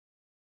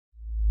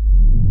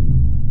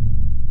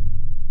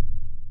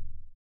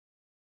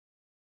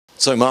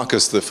So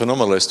Marcus, the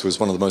Fenomalist was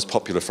one of the most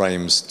popular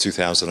frames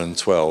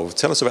 2012.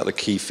 Tell us about the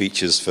key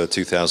features for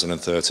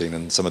 2013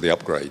 and some of the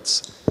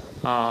upgrades.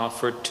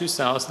 For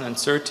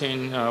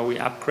 2013, we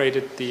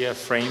upgraded the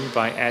frame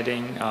by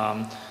adding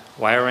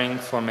wiring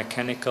for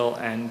mechanical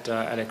and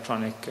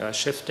electronic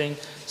shifting.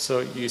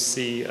 So you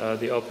see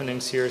the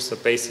openings here. So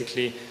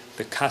basically,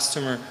 the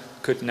customer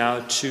could now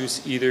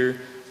choose either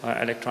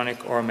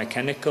electronic or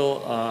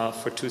mechanical.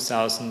 For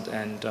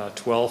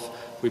 2012,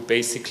 we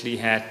basically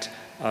had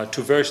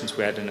two versions.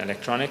 We had an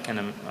electronic and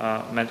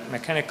a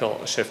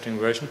mechanical shifting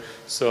version.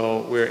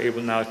 So we're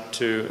able now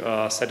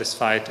to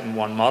satisfy it in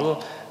one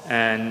model.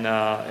 And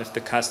if the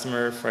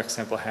customer, for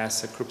example,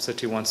 has a group that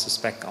he wants to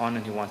spec on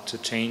and he wants to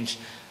change,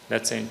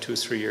 let's say in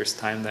 2-3 years'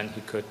 time, then he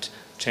could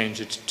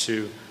change it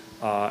to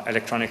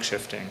electronic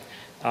shifting.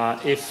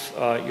 If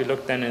you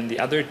look then in the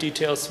other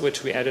details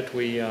which we added,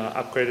 we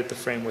upgraded the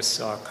frame with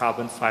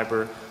carbon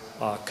fiber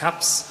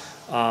cups,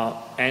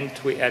 and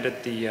we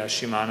added the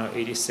Shimano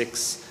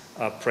 86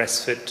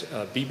 PressFit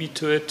BB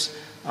to it.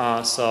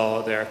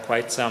 So there are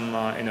quite some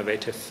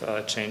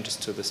innovative changes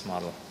to this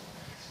model.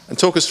 And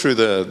talk us through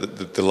the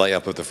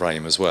layup of the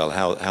frame as well,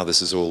 how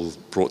this is all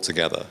brought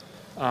together.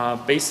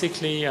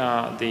 Basically,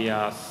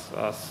 the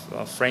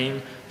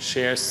frame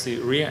shares the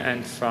rear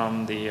end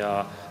from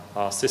the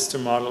sister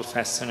model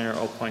Fastener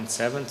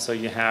 0.7, so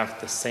you have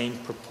the same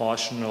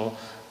proportional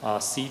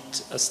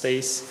seat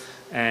stays,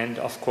 and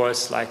of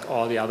course, like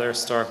all the other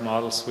Storck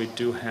models, we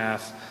do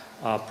have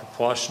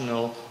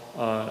proportional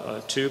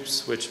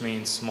tubes, which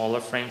means smaller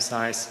frame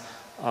size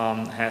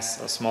has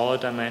a smaller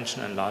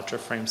dimension, and larger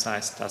frame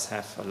size does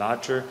have a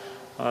larger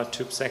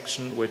tube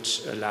section,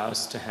 which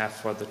allows to have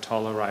for the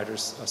taller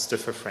riders a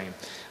stiffer frame.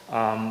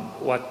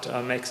 What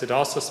makes it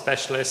also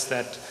special is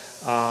that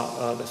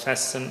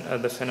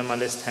the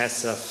Fenomalist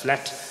has a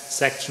flat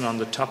section on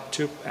the top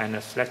tube and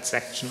a flat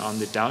section on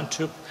the down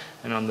tube,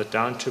 and on the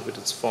down tube it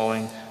is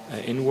falling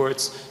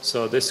inwards.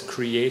 So this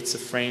creates a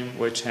frame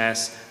which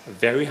has a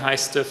very high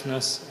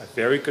stiffness, a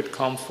very good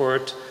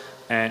comfort,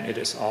 and it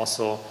is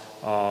also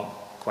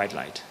quite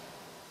light.